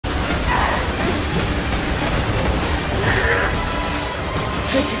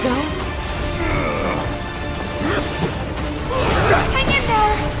Good to go? Hang in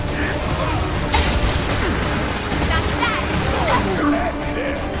there! That's that!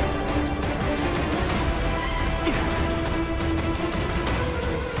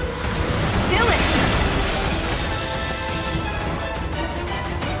 Still it!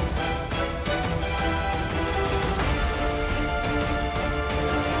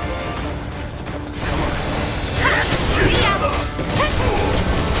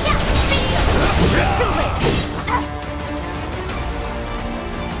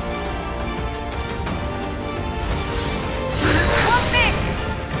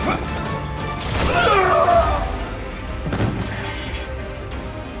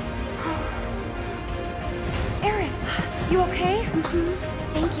 You okay?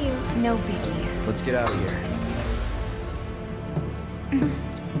 Thank you. No biggie. Let's get out of here.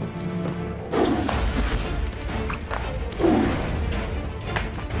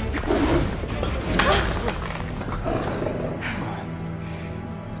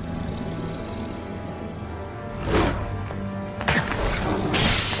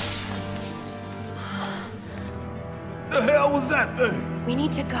 The hell was that thing? We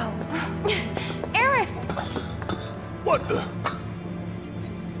need to go. Aerith! What the?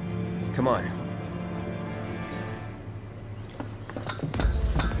 Come on.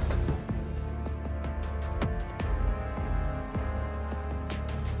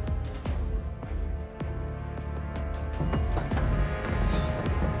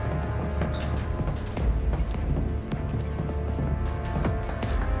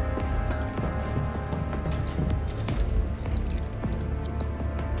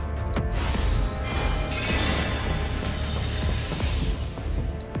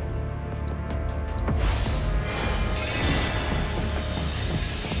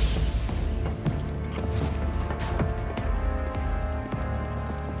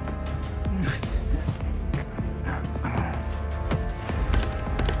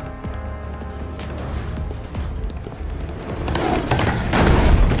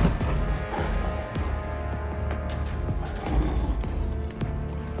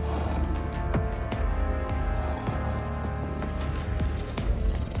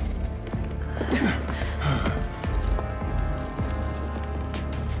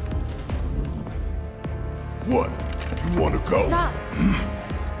 What? You want to go? Stop.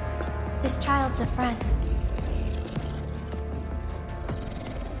 This child's a friend.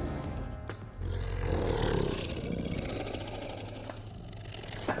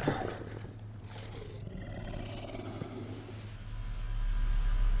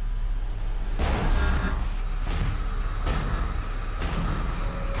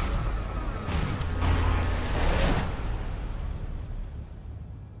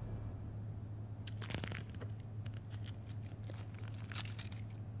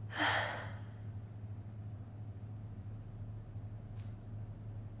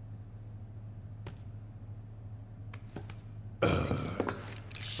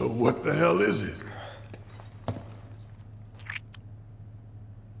 So what the hell is it?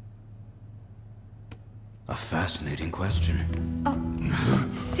 A fascinating question.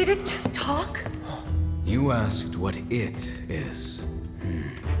 Did it just talk? You asked what it is.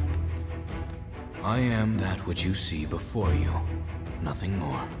 I am that which you see before you, nothing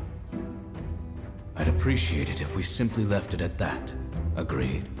more. I'd appreciate it if we simply left it at that.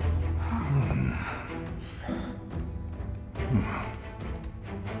 Agreed?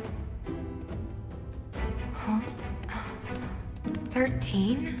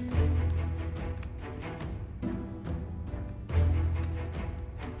 13?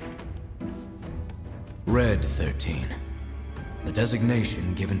 Red 13. The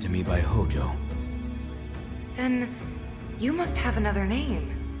designation given to me by Hojo. Then you must have another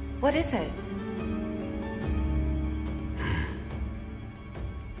name. What is it?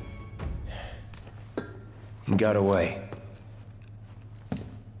 He got away.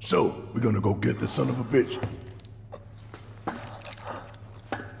 So, we're gonna go get the son of a bitch.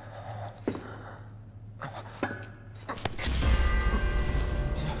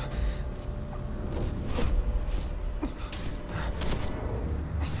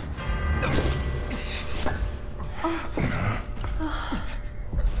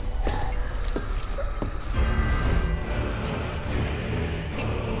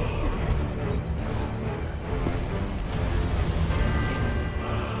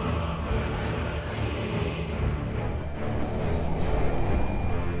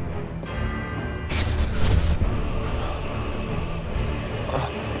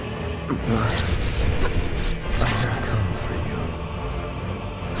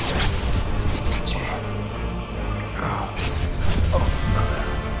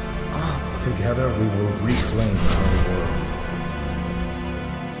 together, we will reclaim our world.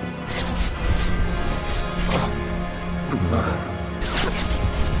 Mother,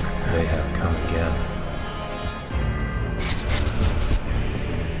 they have come again.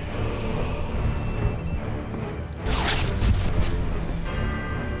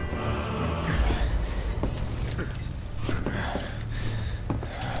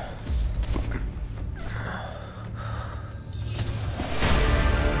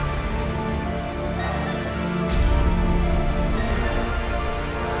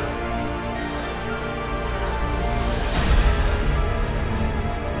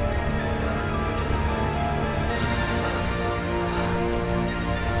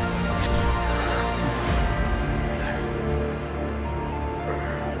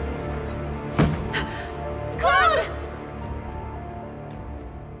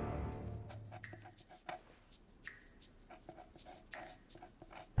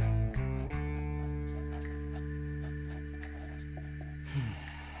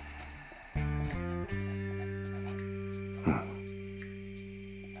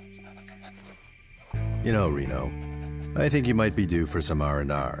 You know, Reno, I think you might be due for some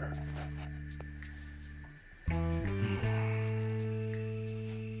R&R.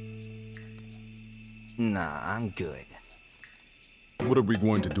 Nah, I'm good. What are we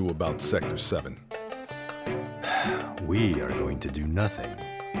going to do about Sector 7? We are going to do nothing.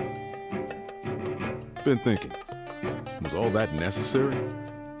 Been thinking, was all that necessary?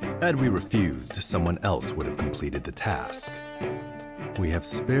 Had we refused, someone else would have completed the task. We have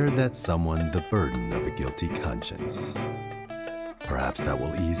spared that someone the burden of a guilty conscience. Perhaps that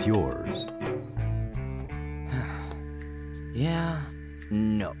will ease yours. Yeah,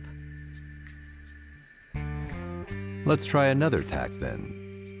 nope. Let's try another tack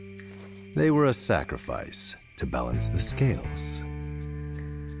then. They were a sacrifice to balance the scales.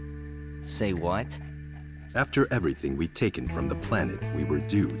 Say what? After everything we'd taken from the planet, we were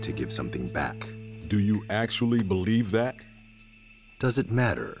due to give something back. Do you actually believe that? Does it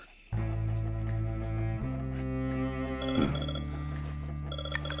matter?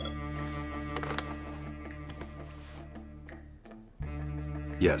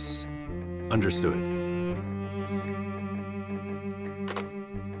 Yes, understood.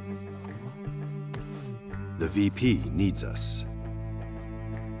 The VP needs us.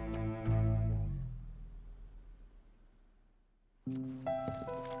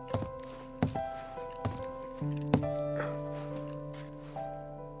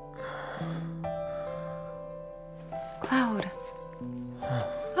 Cloud.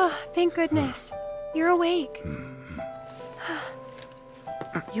 Oh, thank goodness. You're awake.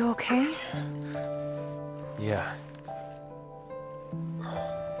 You okay? Yeah.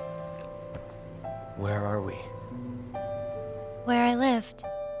 Where are we? Where I lived,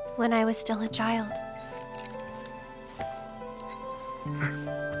 when I was still a child.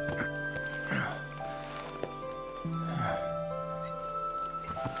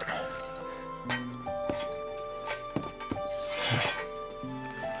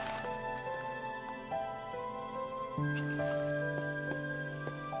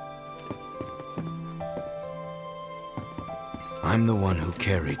 I'm the one who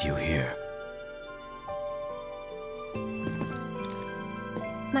carried you here.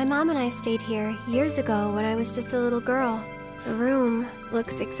 My mom and I stayed here years ago when I was just a little girl. The room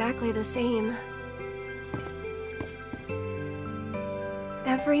looks exactly the same.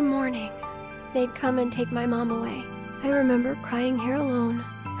 Every morning, they'd come and take my mom away. I remember crying here alone.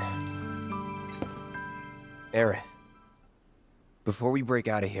 Aerith. Before we break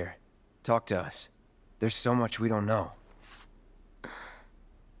out of here, talk to us. There's so much we don't know.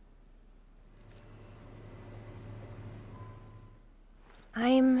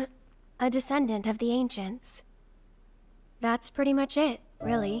 I'm a descendant of the ancients. That's pretty much it,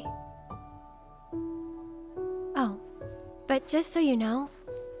 really. Oh, but just so you know,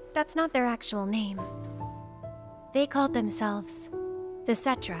 that's not their actual name. They called themselves the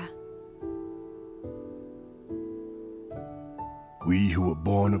Cetra. We who were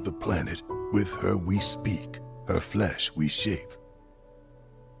born of the planet, with her we speak, her flesh we shape.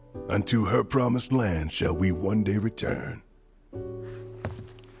 Unto her promised land shall we one day return.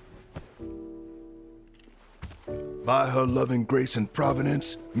 By her loving grace and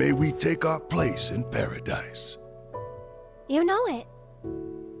providence, may we take our place in paradise. You know it.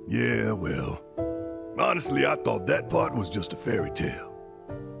 Yeah, well, honestly, I thought that part was just a fairy tale.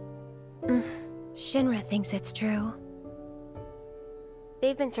 Shinra thinks it's true.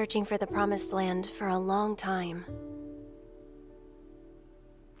 They've been searching for the Promised Land for a long time.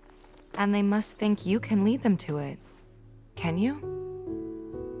 And they must think you can lead them to it. Can you?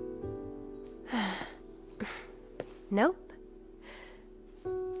 Nope.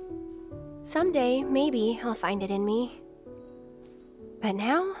 Someday, maybe, I'll find it in me. But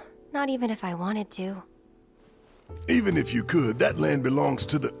now, not even if I wanted to. Even if you could, that land belongs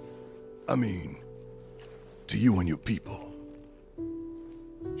to the... to you and your people.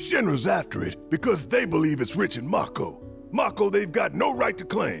 Shinra's after it because they believe it's rich in Mako. Mako they've got no right to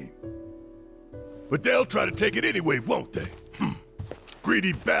claim. But they'll try to take it anyway, won't they?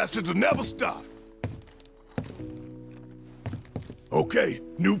 Greedy bastards will never stop. Okay,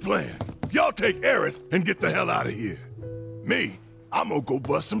 new plan. Y'all take Aerith and get the hell out of here. Me, I'm gonna go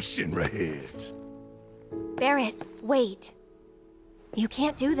bust some Shinra heads. Barret, wait. You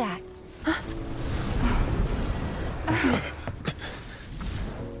can't do that.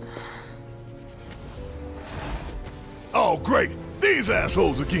 Oh, great. These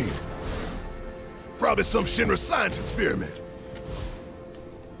assholes again. Probably some Shinra science experiment.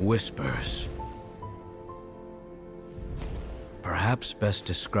 Whispers. Perhaps best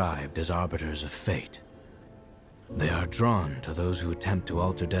described as arbiters of fate. They are drawn to those who attempt to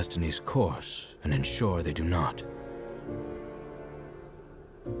alter destiny's course and ensure they do not.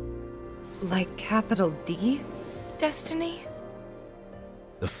 Like capital D? Destiny?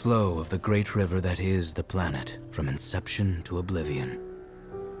 The flow of the great river that is the planet, from inception to oblivion.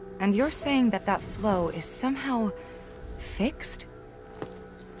 And you're saying that that flow is somehow fixed?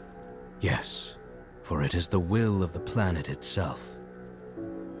 Yes, for it is the will of the planet itself.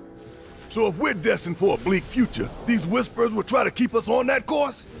 So if we're destined for a bleak future, these Whispers will try to keep us on that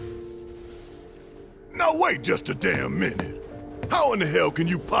course? Now wait just a damn minute. How in the hell can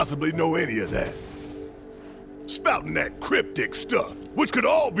you possibly know any of that? Spouting that cryptic stuff, which could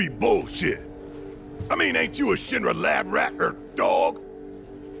all be bullshit. Ain't you a Shinra lab rat or dog?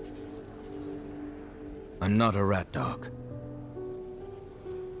 I'm not a rat dog.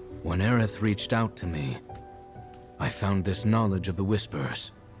 When Aerith reached out to me, I found this knowledge of the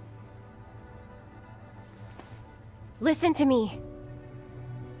Whispers. Listen to me.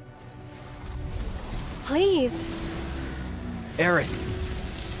 Please. Aerith!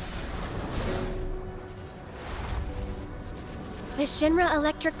 The Shinra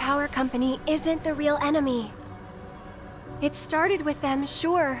Electric Power Company isn't the real enemy. It started with them,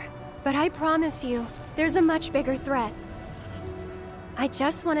 sure, but I promise you, there's a much bigger threat. I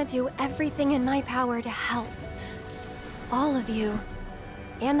just want to do everything in my power to help. All of you.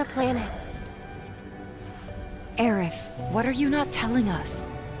 And the planet. Aerith, what are you not telling us?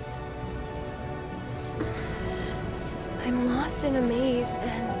 I'm lost in a maze,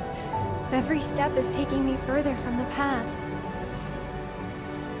 and every step is taking me further from the path.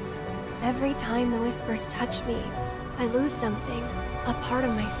 Every time the Whispers touch me, I lose something, a part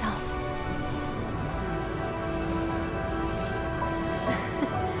of myself.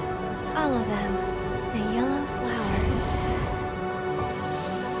 Follow them, the yellow flowers.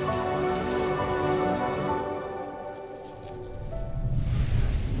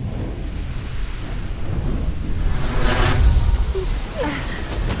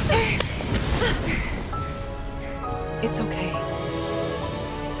 It's okay.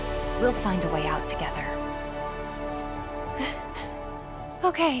 We'll find a way out together.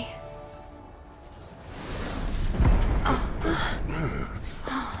 Okay.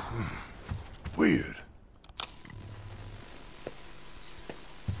 Weird.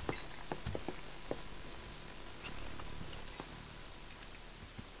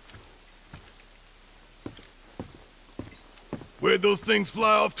 Where'd those things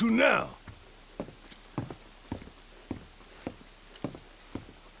fly off to now?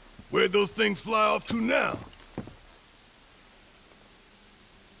 Where'd those things fly off to now?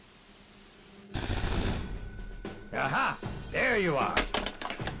 Aha! There you are.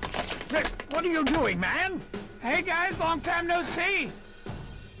 Rick, what are you doing, man? Hey guys, long time no see!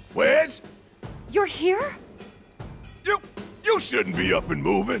 Wedge? You're here? You shouldn't be up and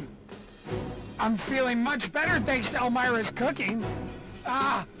moving. I'm feeling much better thanks to Elmira's cooking.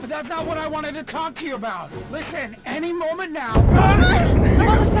 But that's not what I wanted to talk to you about. Listen, any moment now...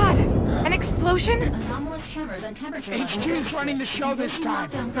 What was that? An explosion? HQ's running the show this time.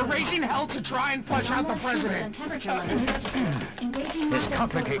 They're raising hell to try and flush out the president. This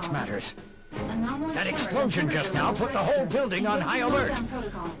complicates matters. That explosion just now put the whole building on high alert.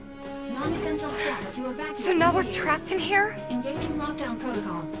 So now we're trapped in here?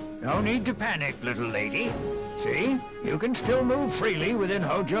 No need to panic, little lady. See? You can still move freely within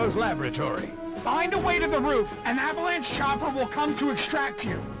Hojo's laboratory. Find a way to the roof. An avalanche chopper will come to extract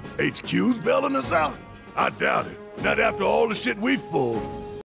you. HQ's bailing us out? I doubt it. Not after all the shit we've pulled.